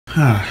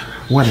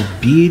What a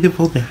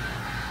beautiful day.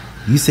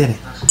 You said it.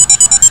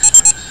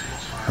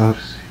 Hold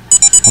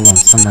on,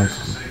 somebody.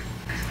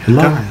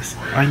 Hello? Guys,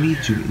 I need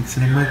you. It's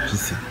an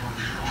emergency.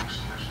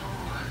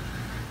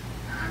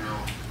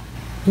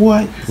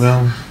 What?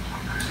 Well,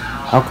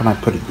 how can I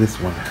put it this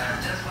way?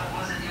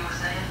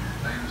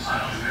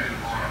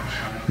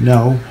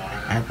 No,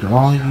 after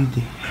all you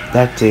did.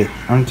 That's it.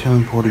 I'm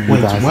teleporting you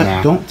guys what?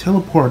 Now. Don't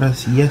teleport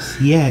us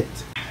yet.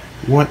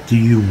 What do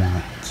you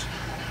want?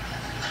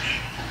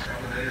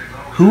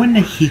 Who in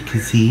the heck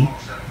is he?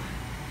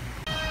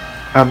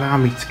 Allow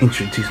me to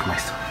introduce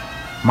myself.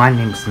 My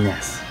name is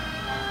Ness.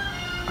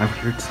 I'm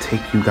here to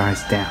take you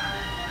guys down.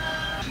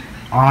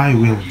 I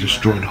will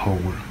destroy the whole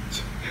world.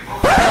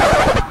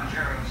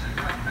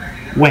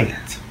 Wait,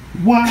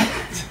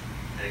 what?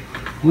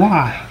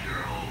 Why?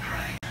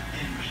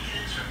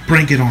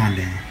 Bring it on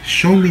then.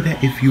 Show me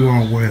that if you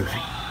are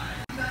worthy.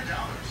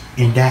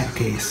 In that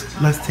case,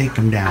 let's take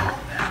him down.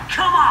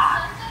 Come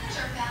on!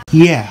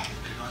 Yeah.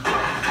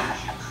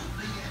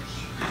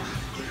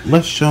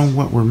 Let's show him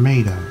what we're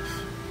made of.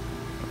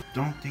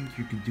 Don't think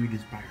you can do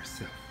this by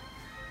yourself.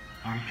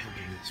 I'm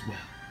helping as well.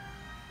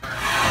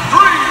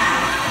 3,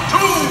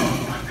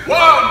 2,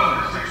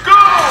 1, go!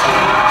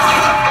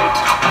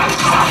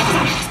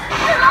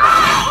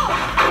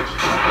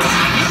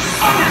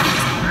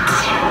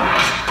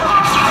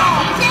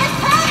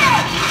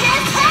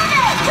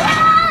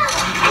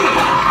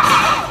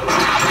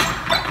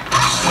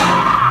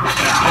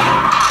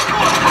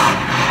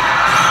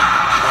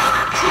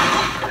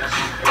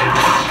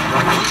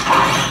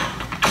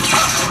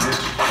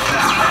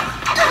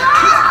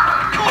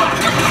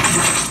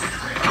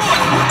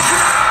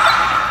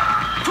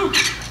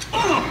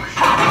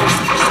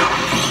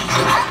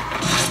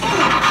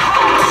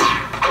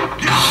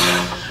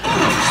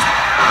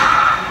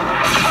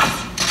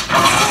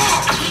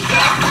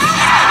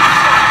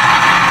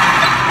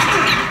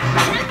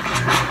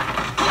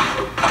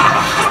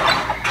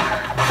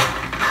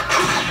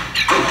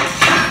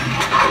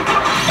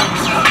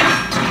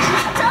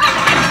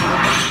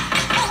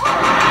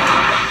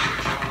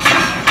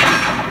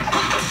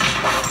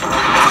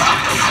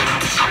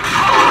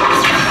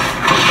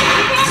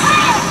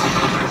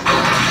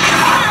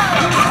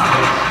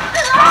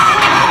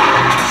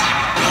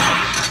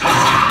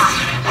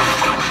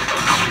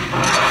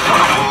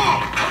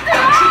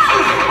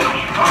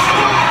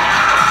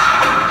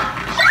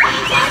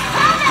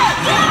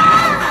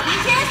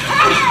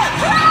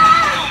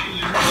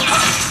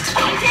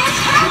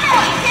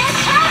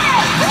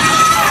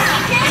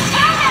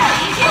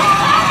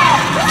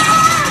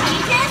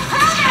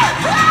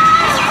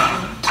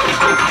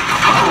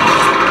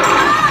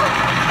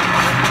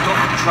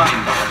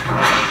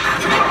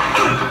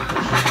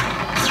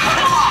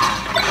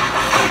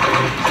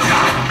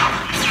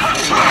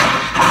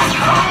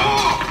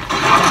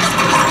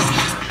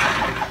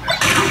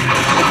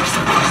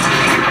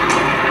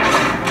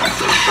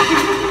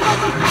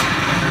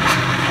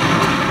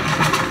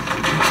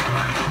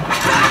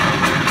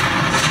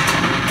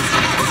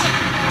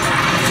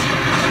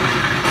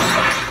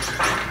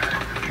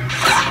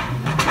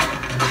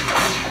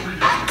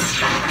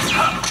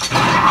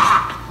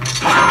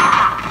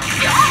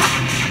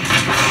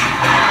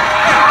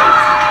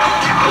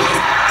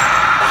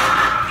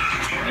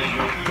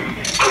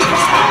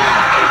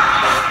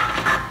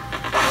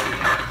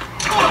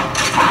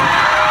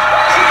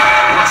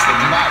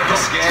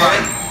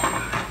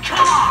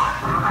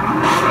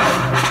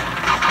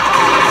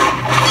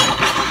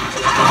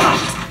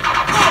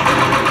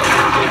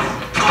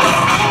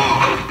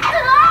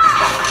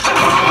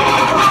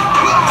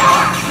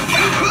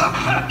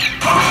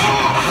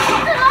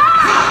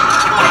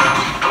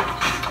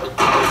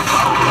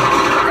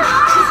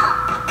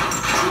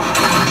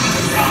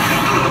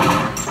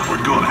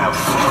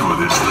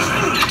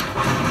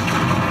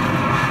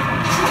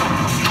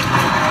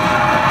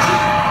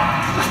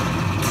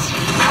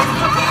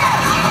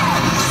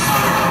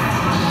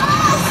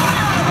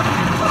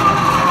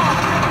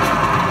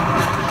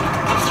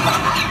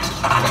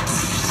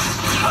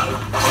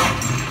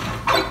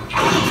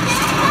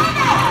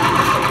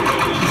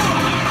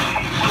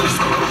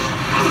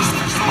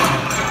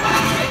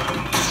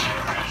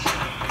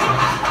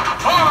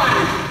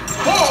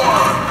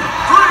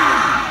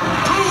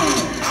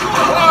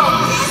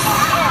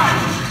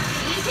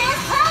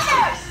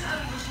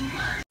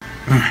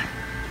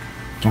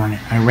 Darn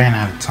it, I ran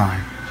out of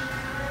time.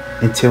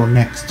 Until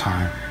next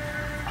time,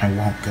 I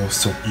won't go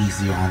so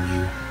easy on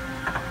you.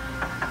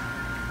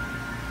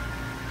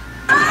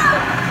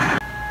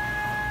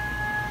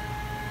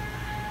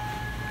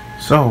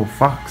 So,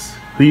 Fox,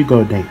 who you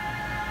gonna date?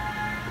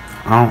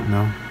 I don't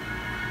know.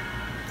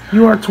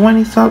 You are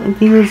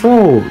 20-something years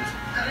old.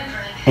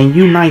 And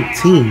you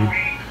 19.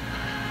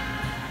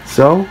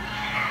 So?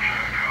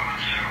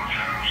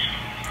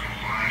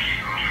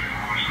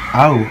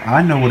 Oh,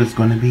 I know what it's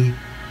gonna be.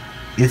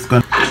 It's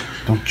gonna...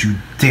 Don't you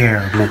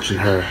dare mention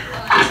her.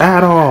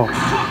 At all.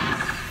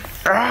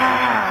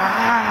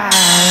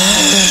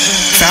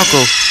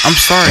 Falco, I'm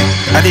sorry.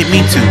 I didn't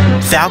mean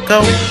to.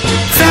 Falco?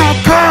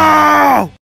 Falco!